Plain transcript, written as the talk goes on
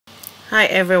Hi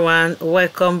everyone,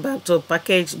 welcome back to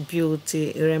Package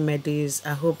Beauty Remedies.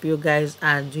 I hope you guys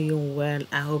are doing well.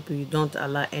 I hope you don't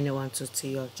allow anyone to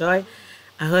steal your joy.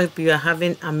 I hope you are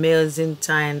having amazing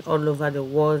time all over the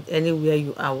world, anywhere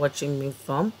you are watching me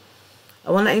from.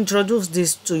 I want to introduce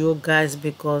this to you guys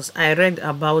because I read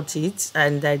about it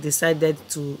and I decided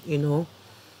to,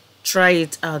 try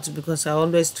it out, because I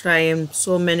always try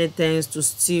so many things to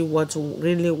see what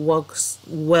really works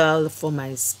well for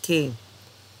my skin.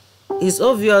 It's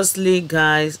obviously,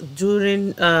 guys,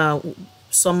 during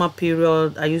summer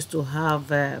period I used to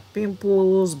have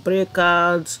pimples,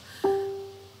 breakouts,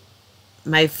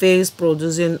 my face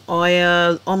producing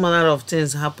oil, all manner of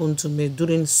things happen to me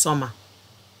during summer.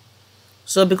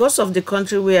 So because of the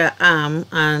country where I am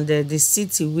and the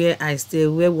city where I stay,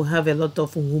 where we have a lot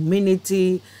of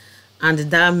humidity, and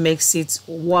that makes it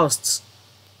worst,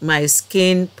 my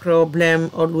skin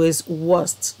problem always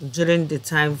worst during the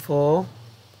time for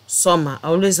summer. I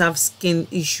always have skin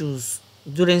issues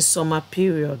during summer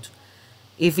period.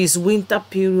 If it's winter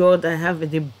period, I have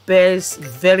the best,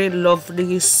 very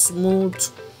lovely, smooth,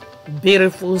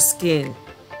 beautiful skin.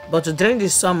 But during the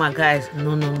summer, guys,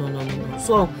 no.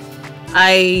 So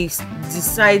I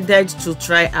decided to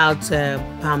try out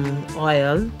palm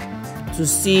oil to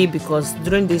see, because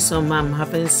during this summer I'm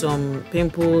having some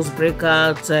pimples,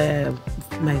 breakouts,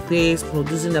 my face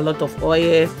producing a lot of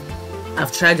oil.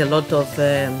 I've tried a lot of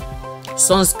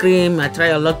sunscreen, I tried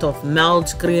a lot of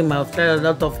melt cream, I've tried a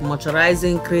lot of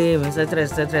moisturizing cream,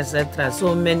 etc.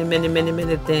 So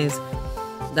many things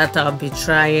that I'll be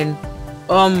trying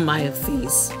on my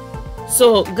face.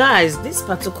 So guys, this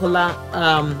particular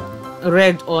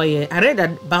red oil, I read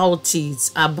about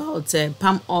it, about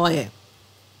palm oil.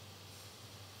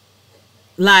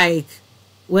 Like,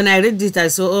 when I read it, I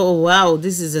saw, oh wow,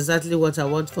 this is exactly what I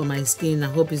want for my skin. I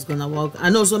hope it's gonna work. I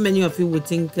know so many of you would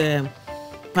think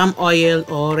palm oil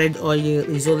or red oil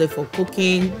is only for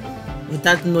cooking,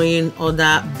 without knowing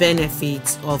other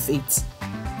benefits of it.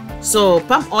 So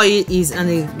palm oil is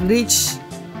a rich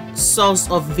source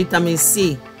of vitamin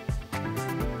C,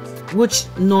 which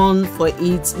known for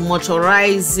its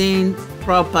moisturizing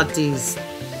properties.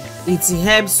 It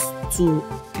helps to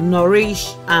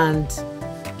nourish and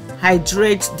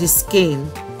hydrate the skin,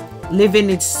 leaving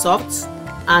it soft,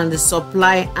 and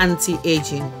supply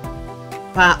anti-aging.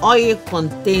 Palm oil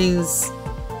contains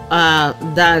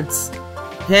that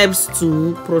helps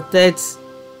to protect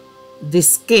the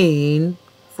skin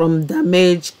from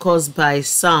damage caused by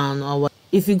sun. Or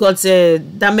if you got a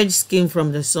damaged skin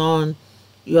from the sun,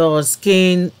 your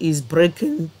skin is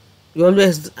breaking. You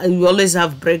always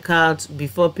have breakout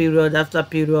before period, after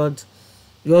period.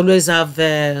 You always have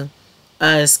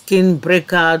skin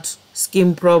breakout,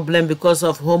 skin problem because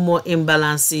of hormone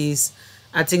imbalances.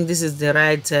 I think this is the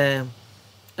right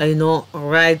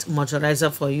right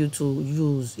moisturizer for you to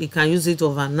use. You can use it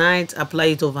overnight, apply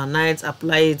it overnight,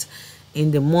 apply it in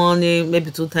the morning,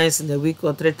 maybe 2 times in the week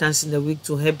or 3 times in the week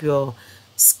to help your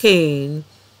skin.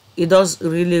 It does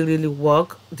really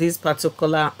work. This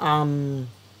particular palm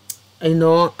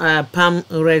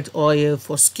red oil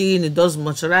for skin, it does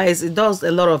moisturize, it does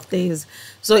a lot of things.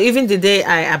 So even the day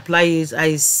I apply it,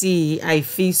 I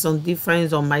feel some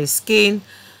difference on my skin,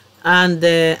 and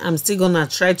I'm still gonna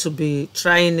try to be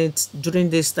trying it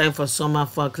during this time for summer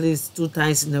for at least 2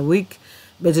 times in a week.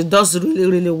 But it does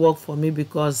really work for me,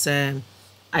 because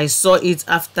I saw it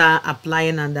after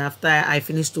applying, and after I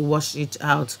finished to wash it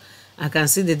out, I can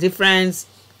see the difference,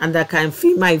 and I can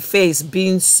feel my face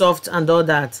being soft and all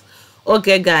that.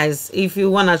 Okay guys, if you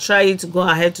want to try it, go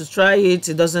ahead to try it.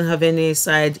 It doesn't have any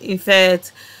side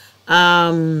effect.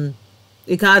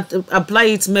 You can apply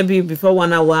it maybe before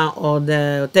 1 hour or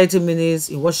the 30 minutes,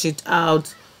 you wash it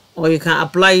out, or you can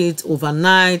apply it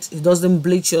overnight. It doesn't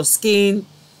bleach your skin.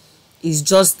 It's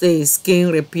just a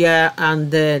skin repair and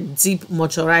deep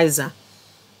moisturizer.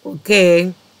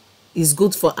 Okay, it's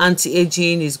good for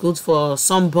anti-aging, it's good for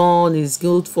sunburn, it's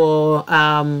good for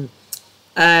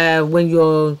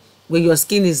when your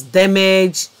skin is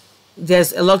damaged.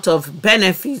 There's a lot of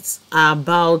benefits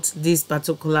about this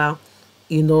particular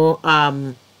oil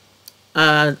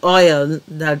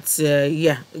that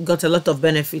got a lot of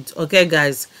benefits. Okay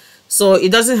guys, so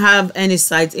it doesn't have any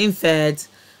side effect.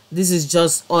 This is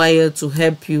just oil to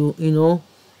help you,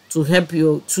 to help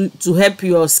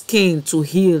your skin to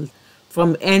heal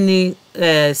from any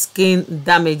skin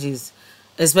damages,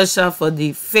 especially for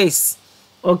the face.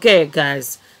 Okay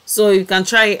guys, so you can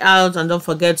try it out, and don't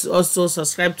forget to also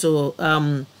subscribe to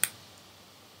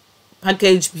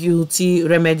Package Beauty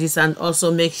Remedies, and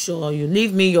also make sure you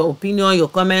leave me your opinion, your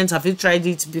comments. Have you tried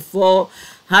it before?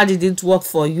 How did it work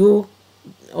for you?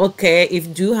 Okay,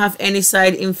 if do you have any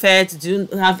side effects, do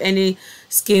you have any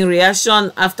skin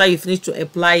reaction after you finish to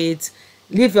apply it,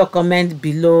 leave your comment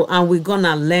below and we're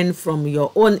gonna learn from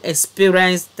your own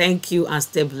experience. Thank you and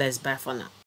stay blessed. Bye for now.